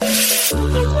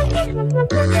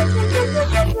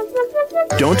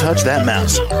Don't touch that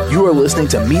mouse. You are listening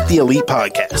to Meet the Elite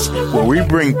Podcast, where we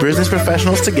bring business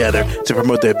professionals together to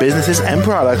promote their businesses and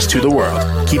products to the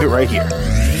world. Keep it right here.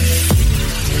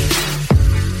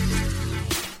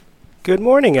 Good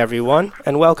morning, everyone,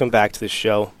 and welcome back to the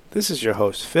show. This is your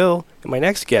host, Phil, and my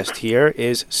next guest here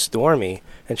is Stormy,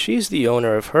 and she's the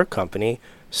owner of her company,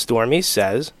 Stormy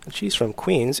Says, and she's from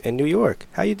Queens in New York.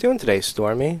 How you doing today,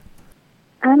 Stormy?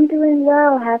 I'm doing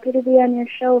well. Happy to be on your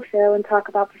show, Phil, and talk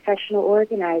about professional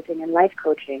organizing and life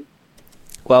coaching.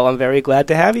 Well, I'm very glad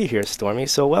to have you here, Stormy,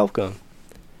 so welcome.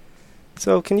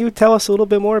 So can you tell us a little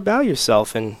bit more about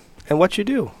yourself and what you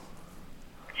do?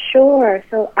 Sure.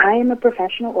 So I am a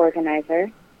professional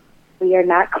organizer. We are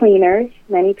not cleaners.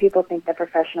 Many people think that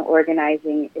professional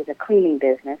organizing is a cleaning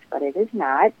business, but it is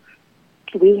not.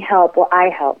 I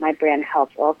help, my brand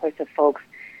helps all sorts of folks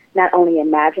not only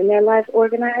imagine their lives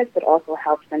organized, but also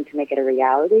helps them to make it a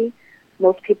reality.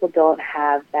 Most people don't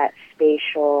have that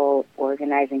spatial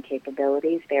organizing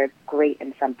capabilities. They're great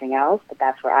in something else, but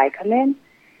that's where I come in.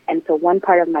 And so one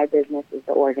part of my business is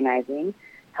the organizing,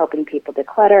 helping people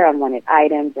declutter unwanted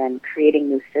items and creating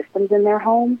new systems in their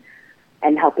home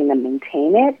and helping them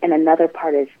maintain it. And another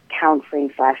part is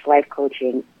counseling/life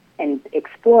coaching and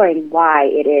exploring why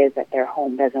it is that their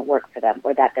home doesn't work for them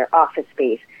or that their office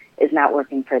space is not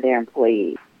working for their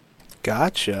employees.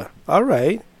 Gotcha. All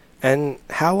right. And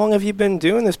how long have you been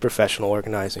doing this professional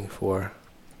organizing for?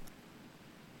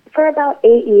 For about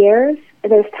 8 years.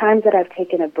 There's times that I've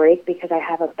taken a break because I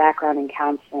have a background in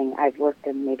counseling. I've worked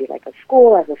in maybe like a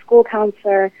school as a school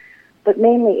counselor, but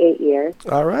mainly 8 years.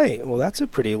 All right. Well, that's a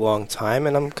pretty long time.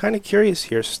 And I'm kind of curious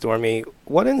here, Stormy,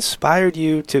 what inspired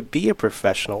you to be a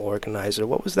professional organizer?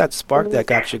 What was that spark that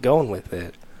got you going with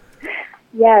it?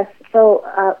 Yes. So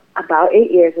about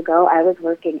 8 years ago, I was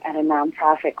working at a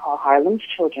nonprofit called Harlem's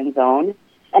Children's Zone,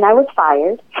 and I was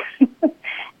fired.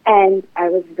 And I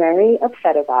was very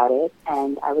upset about it,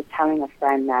 and I was telling a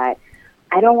friend that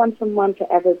I don't want someone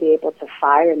to ever be able to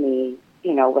fire me,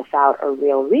 without a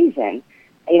real reason.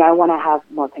 I want to have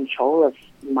more control of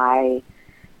my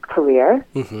career.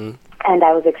 Mm-hmm. And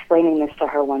I was explaining this to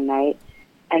her one night,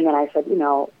 and then I said,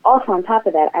 also on top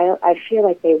of that, I feel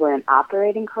like they weren't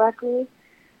operating correctly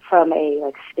from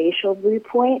a spatial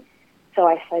viewpoint. So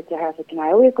I said to her,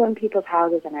 I always go in people's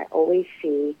houses and I always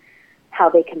see how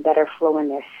they can better flow in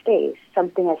their space.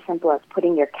 Something as simple as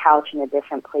putting your couch in a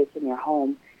different place in your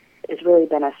home is really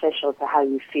beneficial to how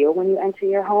you feel when you enter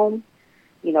your home.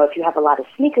 If you have a lot of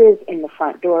sneakers in the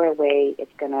front doorway,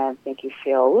 it's going to make you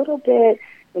feel a little bit,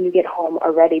 when you get home,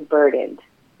 already burdened,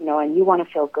 and you want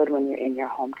to feel good when you're in your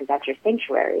home because that's your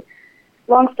sanctuary.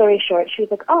 Long story short, she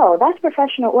was like, oh, that's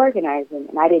professional organizing,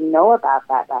 and I didn't know about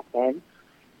that back then.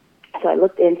 So I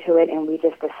looked into it, and we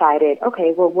just decided,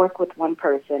 okay, we'll work with one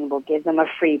person. We'll give them a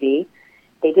freebie.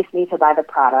 They just need to buy the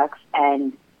products.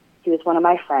 And he was one of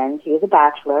my friends. He was a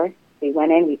bachelor. We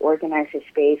went in. We organized his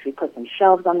space. We put some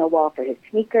shelves on the wall for his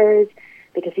sneakers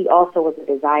because he also was a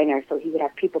designer, so he would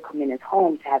have people come in his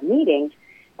home to have meetings,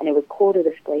 and it was cool to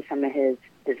display some of his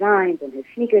designs and his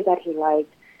sneakers that he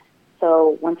liked.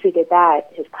 So once we did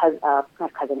that, his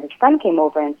friend came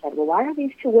over and said, well, why are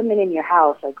these two women in your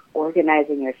house,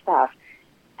 organizing your stuff?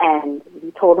 And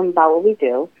we told him about what we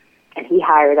do, and he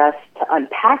hired us to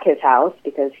unpack his house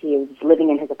because he was living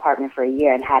in his apartment for a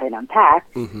year and had it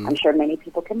unpacked. Mm-hmm. I'm sure many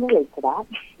people can relate to that.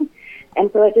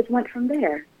 And so it just went from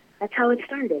there. That's how it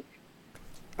started.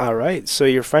 All right. So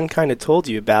your friend kind of told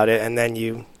you about it, and then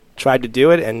you tried to do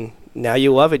it, and now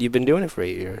you love it. You've been doing it for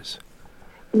 8 years.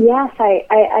 Yes,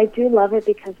 I do love it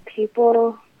because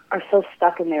people are so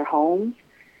stuck in their homes.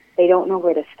 They don't know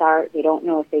where to start. They don't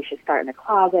know if they should start in a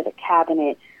closet, a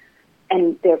cabinet,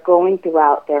 and they're going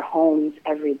throughout their homes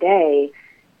every day,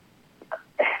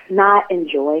 not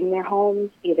enjoying their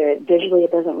homes. Either visually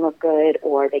it doesn't look good,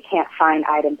 or they can't find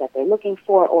items that they're looking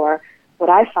for, or what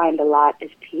I find a lot is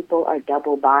people are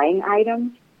double buying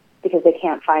items because they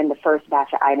can't find the first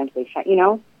batch of items they found,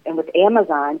 And with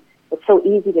Amazon, it's so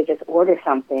easy to just order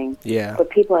something, but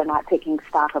people are not taking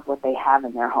stock of what they have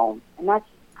in their home. And that's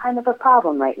kind of a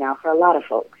problem right now for a lot of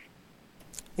folks.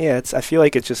 Yeah, I feel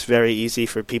like it's just very easy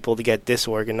for people to get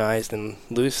disorganized and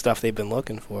lose stuff they've been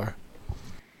looking for.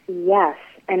 Yes,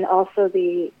 and also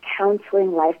the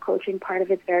counseling, life coaching part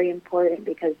of it's very important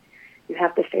because you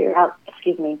have to figure out,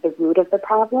 the root of the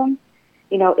problem.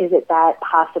 Is it that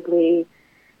possibly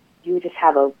you just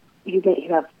have you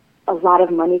have a lot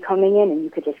of money coming in and you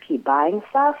could just keep buying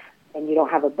stuff and you don't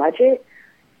have a budget?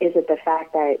 Is it the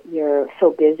fact that you're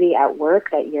so busy at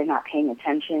work that you're not paying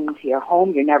attention to your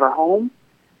home, you're never home?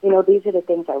 These are the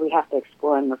things that we have to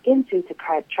explore and look into to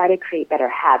try to create better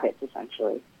habits,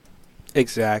 essentially.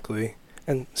 Exactly.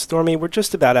 And Stormy, we're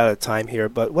just about out of time here,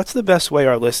 but what's the best way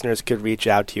our listeners could reach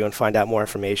out to you and find out more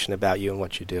information about you and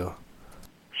what you do?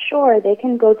 Sure, they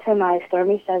can go to my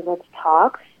Stormy Says Let's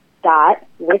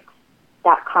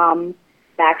Talks.wix.com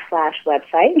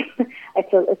 /website.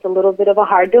 It's a little bit of a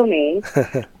hard domain.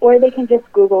 Or they can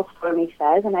just Google Stormy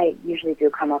Says, and I usually do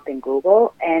come up in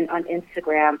Google. And on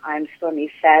Instagram, I'm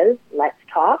Stormy Says Let's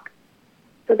Talk.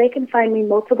 So they can find me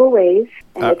multiple ways,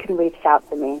 and they can reach out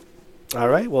to me. All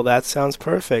right. Well, that sounds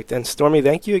perfect. And Stormy,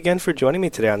 thank you again for joining me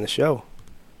today on the show.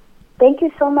 Thank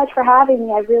you so much for having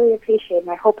me. I really appreciate it.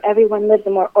 And I hope everyone lives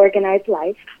a more organized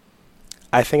life.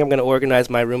 I think I'm going to organize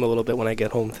my room a little bit when I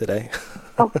get home today.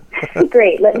 Oh,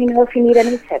 great. Let me know if you need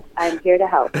any tips. I'm here to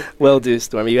help. Will do,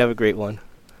 Stormy. You have a great one.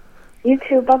 You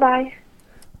too. Bye-bye.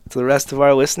 To the rest of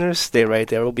our listeners, stay right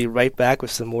there. We'll be right back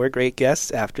with some more great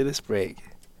guests after this break.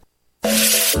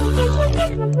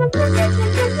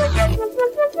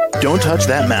 Don't touch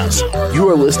that mouse. You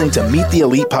are listening to Meet the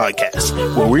Elite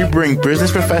Podcast, where we bring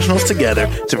business professionals together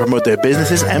to promote their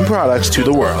businesses and products to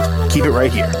the world. Keep it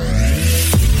right here.